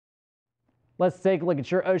Let's take a look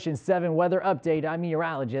at your Ocean 7 weather update. I'm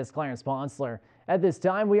meteorologist Clarence Ponsler. At this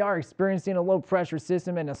time, we are experiencing a low pressure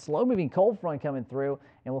system and a slow moving cold front coming through,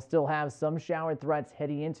 and we'll still have some shower threats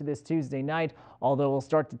heading into this Tuesday night, although we'll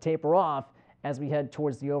start to taper off as we head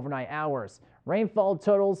towards the overnight hours. Rainfall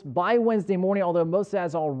totals by Wednesday morning, although most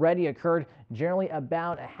has already occurred, generally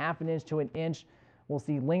about a ½ inch to an inch. We'll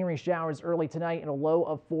see lingering showers early tonight and a low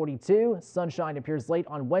of 42. Sunshine appears late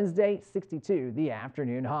on Wednesday, 62 the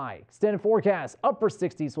afternoon high. Extended forecast, upper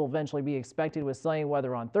 60s will eventually be expected with sunny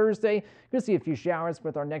weather on Thursday. You'll see a few showers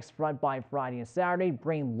with our next front by Friday and Saturday,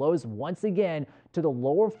 bringing lows once again to the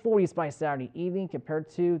lower 40s by Saturday evening compared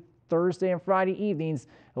to Thursday and Friday evenings.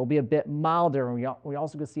 It will be a bit milder. We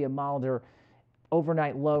also could see a milder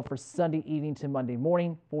overnight low for Sunday evening to Monday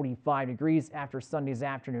morning, 45 degrees after Sunday's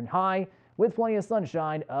afternoon high, with plenty of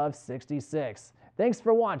sunshine of 66. Thanks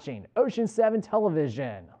for watching Ocean 7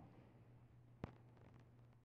 Television.